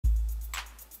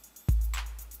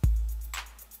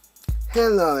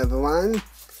Hello everyone,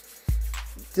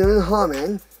 Dylan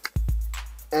Harmon,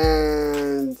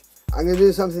 and I'm going to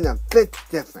do something a bit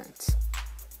different.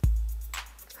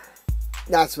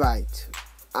 That's right,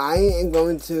 I am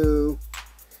going to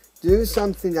do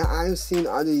something that I've seen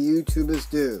other YouTubers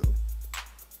do.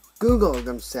 Google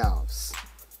themselves.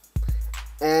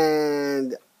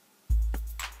 And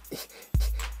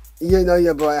you know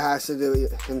your boy has to do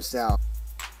it himself.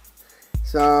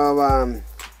 So,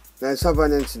 let's hop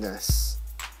on into this.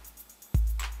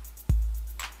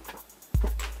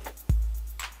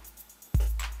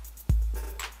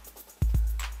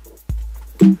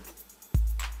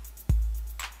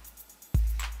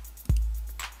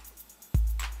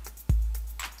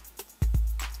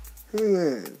 Who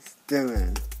is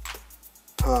Dylan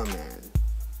Harmon?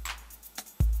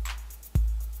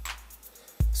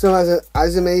 So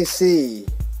as you may see,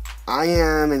 I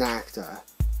am an actor.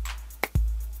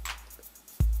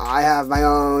 I have my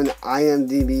own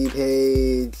IMDb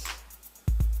page.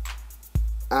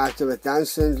 Actor with Down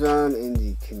syndrome in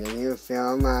the Canadian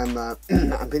film.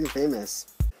 I'm pretty famous.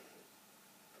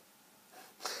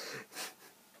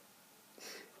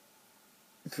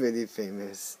 Pretty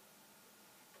famous.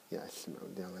 Yes, Mo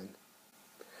Dylan.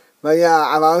 But yeah,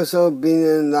 I've also been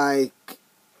in like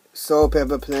Soap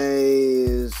Opera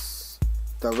Plays,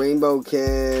 The Rainbow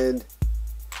Kid.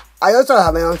 I also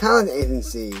have my own talent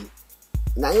agency.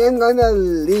 And I am going to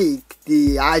leak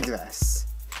the address.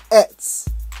 It's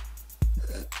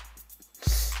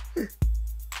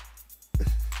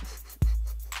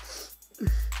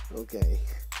okay.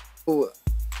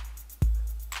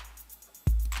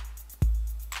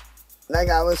 Like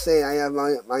I was saying, I have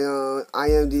my own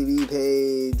IMDb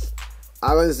page.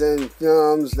 I was in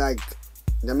films like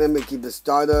The Memory Keeper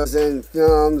Starter.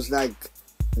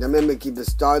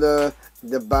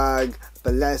 The Bug,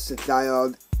 Blessed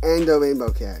Child, and The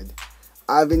Rainbow Kid.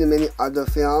 I've been in many other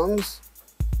films,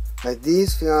 but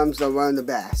these films are one of the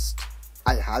best.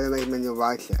 I highly recommend you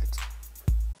watch it.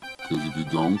 Because if you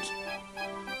don't,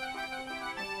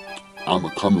 I'm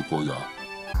a-coming for y'all.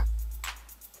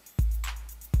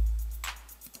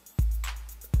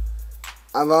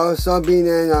 I've also been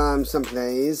in some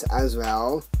plays as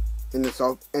well, in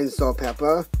Soap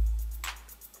Opera.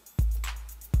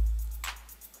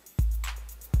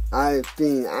 I've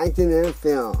been acting in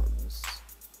films,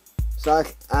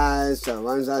 such as the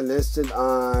ones I listed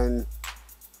on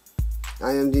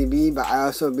IMDb, but I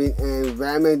also been in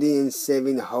Remedy and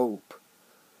Saving Hope.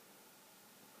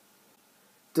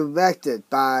 Directed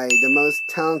by the most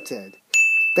talented,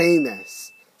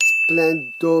 famous,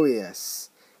 splendorous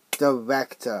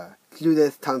director,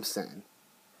 Judith Thompson.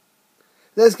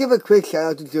 Let's give a quick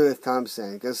shout out to Judith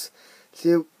Thompson, because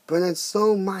she put in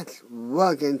so much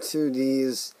work into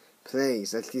these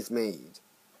plays that she's made.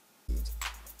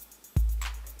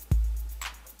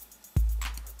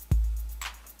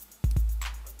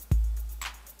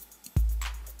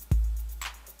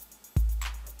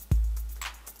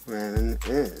 Where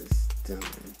is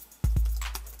Dylan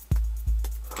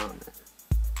Harmon?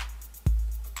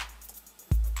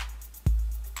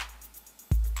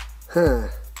 Huh.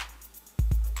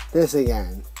 This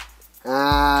again.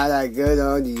 Ah, that good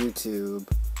old YouTube.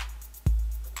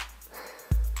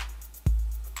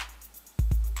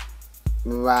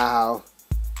 Wow.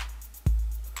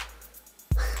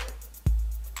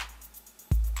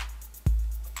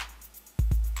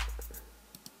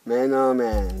 Man, oh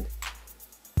man.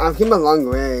 I've come a long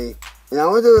way. And I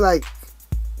want to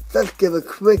just give a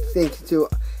quick thank you to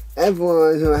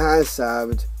everyone who has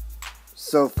subbed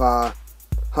so far.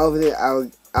 Hopefully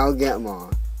I'll get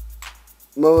more.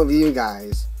 More of you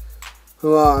guys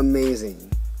who are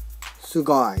amazing.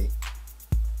 Sugai.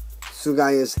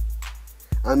 Sugai is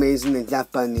amazing in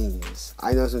Japanese.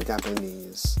 I know some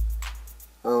Japanese.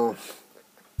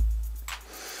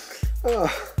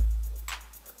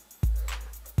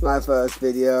 My first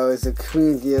video is the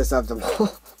cringiest of them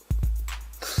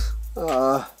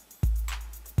all.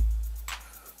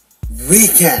 We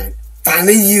can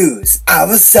finally use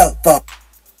our cell phone.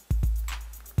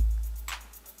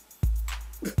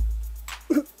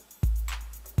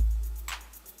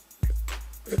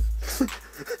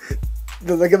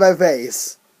 Look at my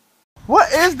face.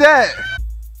 What is that?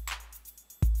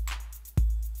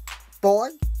 Boy,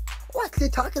 what are you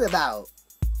talking about?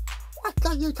 What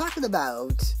are you talking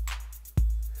about?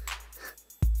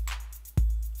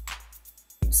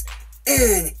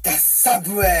 In the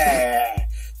subway.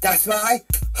 That's right.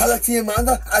 Hello to your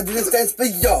mother. I do this dance for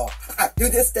you. I do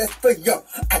this dance for you.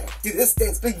 I do this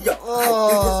dance for you. I do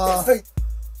this dance for you.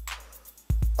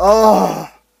 Oh.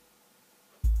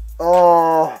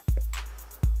 Oh.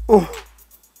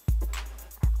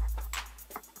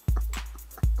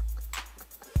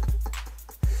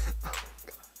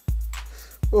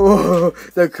 Oh,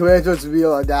 the cringe was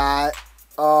real on that.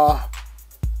 Oh.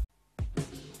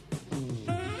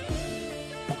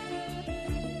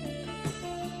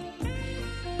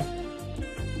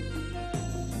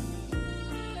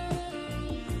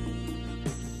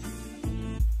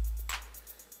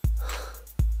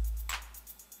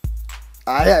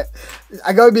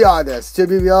 I gotta be honest. To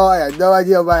be real, I had no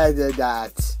idea why I did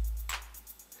that.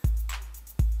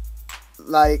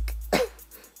 Like,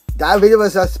 that video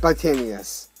was just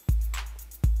spontaneous.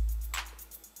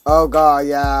 Oh god,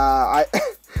 yeah.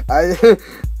 I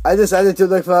decided to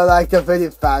look for like the very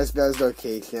fast best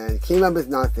location. Came up with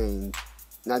nothing.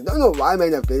 And I don't know why I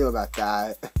made a video about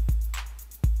that.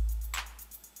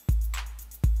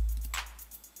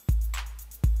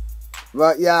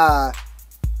 But yeah.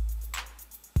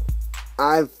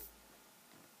 I've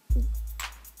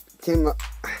came up.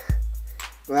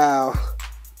 Wow.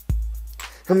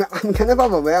 I'm kind of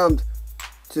overwhelmed,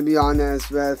 to be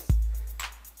honest, with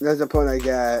the support I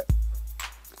get.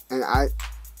 And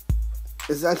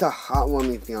it's such a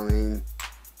heartwarming feeling.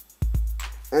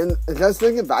 And just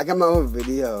looking back at my old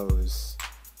videos.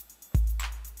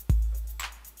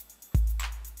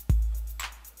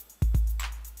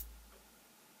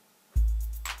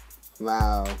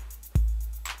 Wow.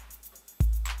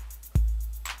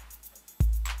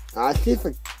 I actually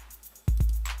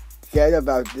forget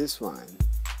about this one.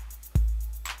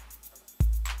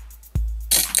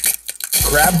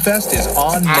 Crab Fest is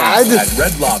on now at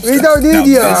Red Lobster. We don't need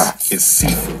you. This is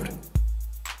seafood.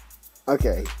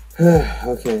 Okay.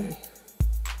 Okay.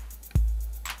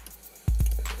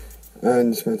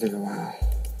 And it's gonna take a while.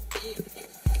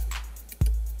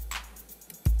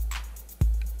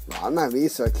 Well, I'm not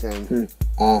researching.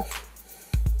 Off.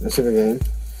 That's a good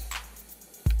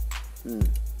game.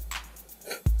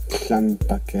 Sun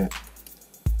bucket.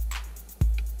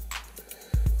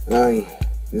 Aye.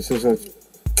 This is a.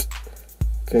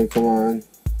 Okay, come on.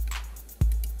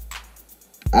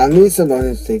 I need some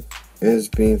bonus take is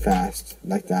being fast.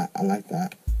 Like that. I like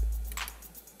that.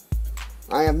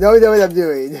 I have no idea what I'm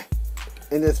doing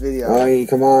in this video. Aye,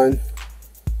 come on.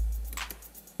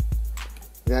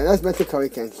 Yeah, that's Mr. Corey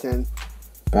Kenshin.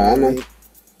 I'm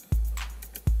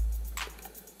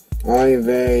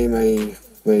very my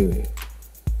baby.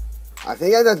 I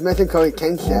think I just mentioned Corey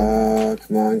Kenshin.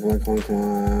 Come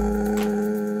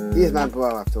on. He's my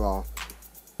bro after all.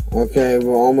 Okay,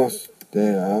 we're almost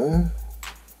there.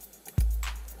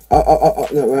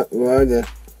 No, we're there.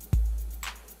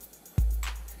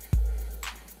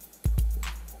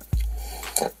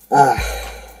 I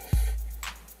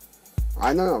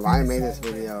don't know why I made this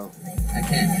video. I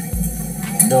can't.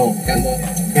 No. Gamble.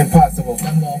 Impossible.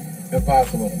 Gamble.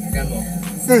 Impossible. Gamble.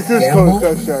 This is Corey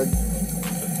Kenshin.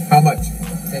 How much?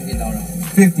 $70.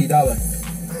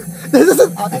 $50. This is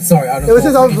I'm sorry, out of it was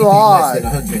his own vlog. less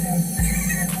than 100.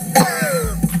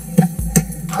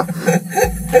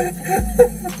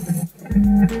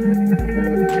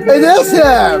 It is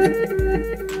him!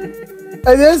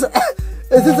 It is.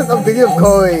 This is a video of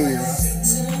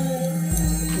Corey's.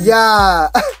 Yeah.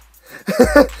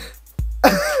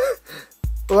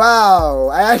 Wow.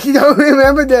 I actually don't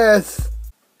remember this.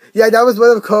 Yeah, that was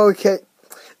one of Corey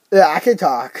Yeah, I can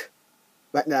talk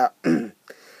right now.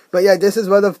 But yeah, this is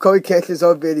one of Corey Kenshin's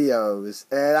old videos.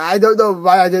 And I don't know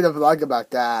why I did a vlog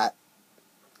about that.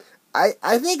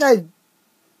 I think I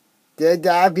did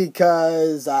that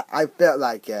because I felt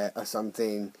like it or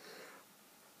something.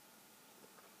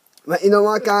 But you know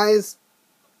what, guys?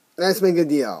 Let's make a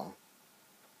deal.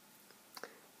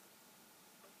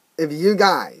 If you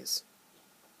guys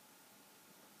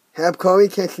help Corey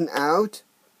Kenshin out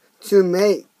to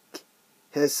make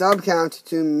his sub count to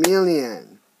 2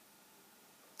 million,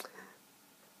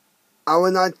 I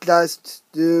will not just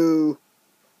do.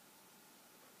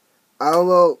 I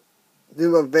will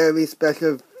do a very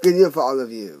special video for all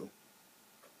of you.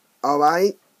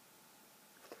 Alright?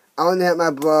 I want to help my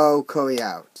bro Corey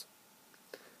out.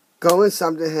 Go and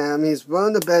sub to him. He's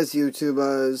one of the best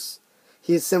YouTubers.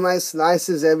 He sends my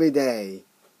slices every day.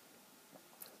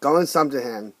 Go and sub to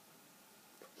him.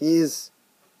 He's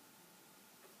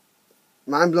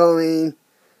mind-blowing,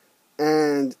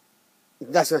 and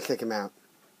that's gonna check him out.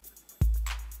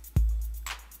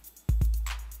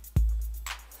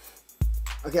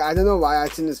 Okay, I don't know why I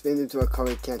turned this video into a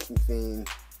Corey Kenshin thing.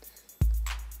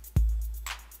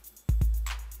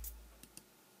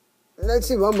 Let's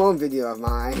see one more video of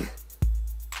mine.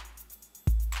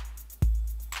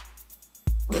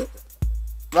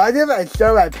 Why did I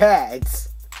show my pets?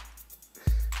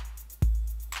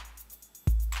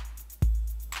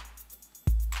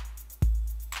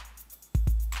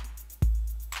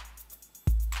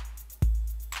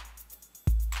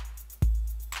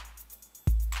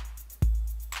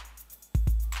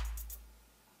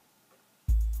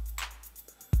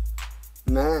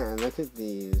 Man, look at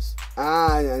these.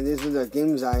 And these are the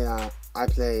games I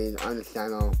played on the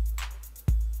channel.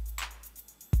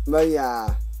 But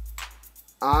yeah,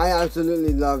 I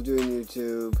absolutely love doing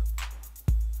YouTube.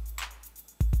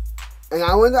 And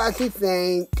I want to actually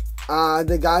thank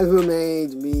the guy who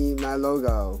made me my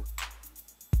logo.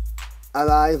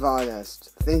 Alive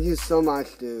Artist. Thank you so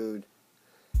much, dude.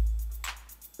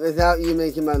 Without you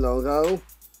making my logo,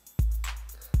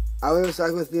 I would have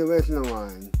stuck with the original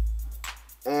one.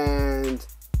 And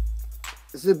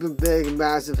super big,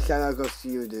 massive shout out goes to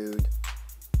you, dude.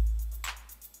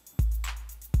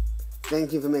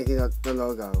 Thank you for making the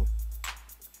logo.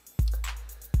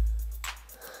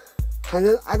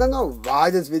 And I don't know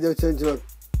why this video turned into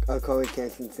a COVID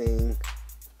canceling thing.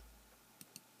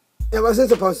 It wasn't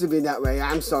supposed to be that way.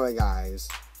 I'm sorry, guys.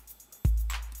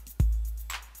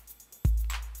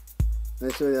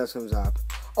 Let's see what else comes up.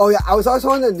 Oh yeah, I was also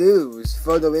on the news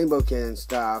for the Rainbow Kid and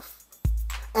stuff.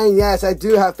 And yes, I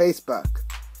do have Facebook.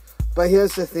 But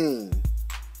here's the thing.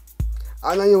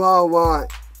 I know you all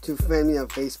want to friend me on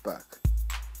Facebook.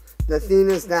 The thing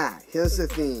is that, here's the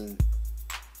thing.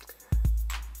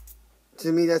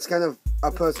 To me, that's kind of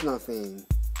a personal thing.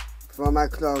 For my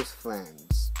close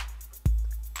friends.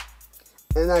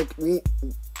 And like, me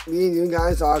and you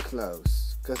guys are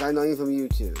close. Because I know you from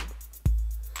YouTube.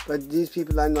 But these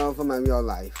people I know from my real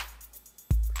life.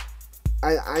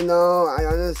 I know, I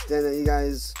understand that you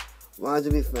guys want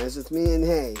to be friends with me. And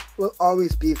hey, we'll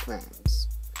always be friends.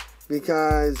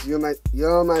 Because you're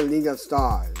my League of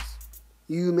Stars.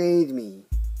 You made me.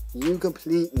 You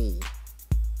complete me.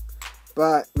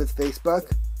 But with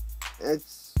Facebook,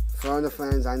 it's for the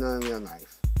friends I know in real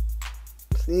life.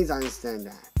 Please understand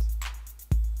that.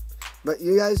 But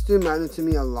you guys do matter to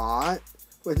me a lot,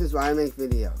 which is why I make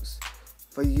videos.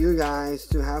 For you guys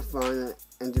to have fun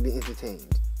and to be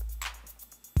entertained.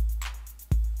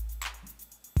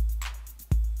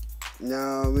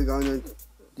 Now we're going to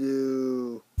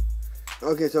do...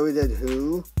 Okay, so we did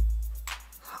who?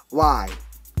 Why?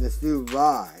 Let's do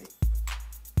why.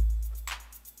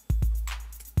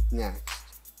 Next.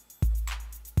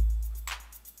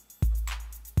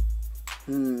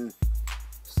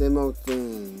 Same old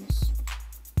things.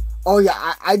 Oh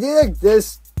yeah, I did like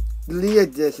this Glee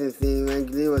edition thing when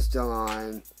Glee was still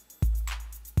on.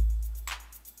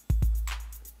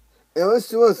 It was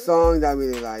to a song that I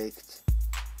really liked.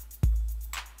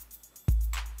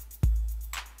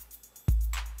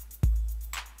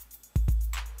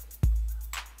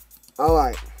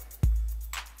 Alright.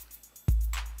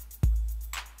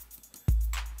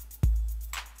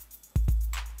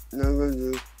 Now I'm going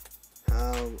to do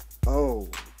how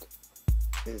old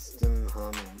is Dylan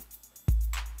Harmon.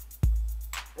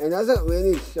 It doesn't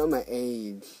really show my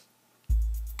age.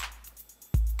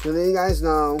 To let you guys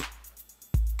know,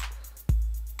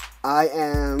 I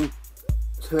am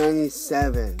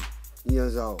 27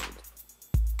 years old.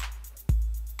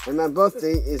 And my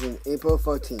birthday is in April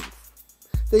 14th.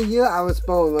 The year I was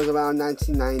born was around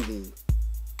 1990.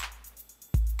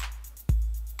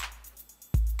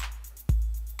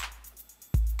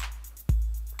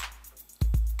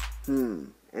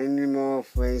 Any more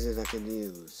phrases I could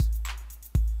use?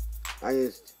 I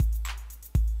used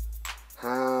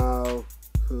how,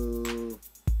 who,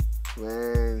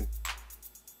 when,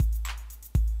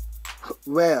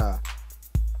 where.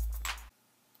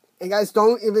 And guys,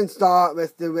 don't even start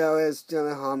with the where is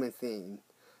Dylan Harmon thing.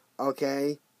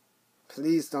 Okay?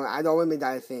 Please don't. I don't want to make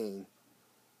that a thing.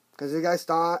 Because if you guys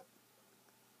start,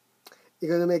 you're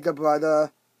going to make a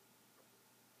brother.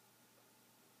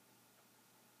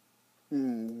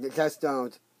 Just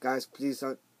don't. Guys, please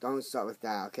don't start with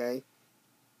that, okay?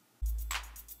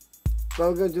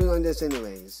 But we're going to do it on this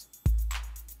anyways.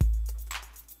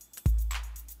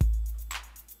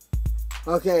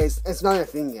 Okay, it's not a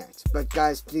thing yet. But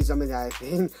guys, please don't make that a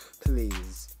thing.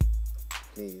 Please.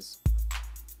 Please.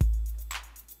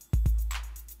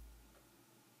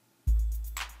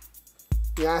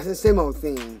 Yeah, it's the same old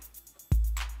thing.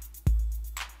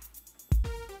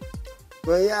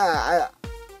 But yeah,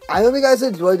 I hope you guys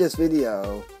enjoyed this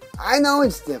video. I know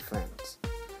it's different,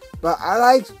 but I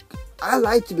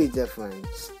like to be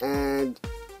different and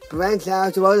branch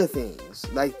out to other things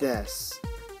like this.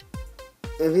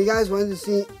 If you guys want to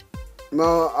see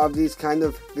more of these kind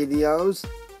of videos,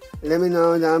 let me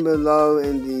know down below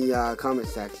in the comment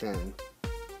section.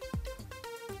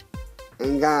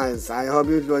 And guys, I hope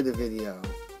you enjoyed the video.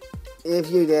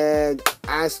 If you did,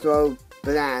 Astro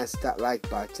blast that like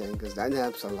button because that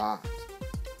helps a lot.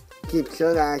 Keep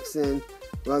chillaxing,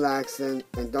 relaxing,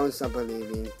 and don't stop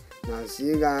believing. And I'll see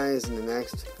you guys in the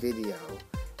next video.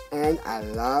 And I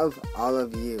love all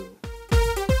of you.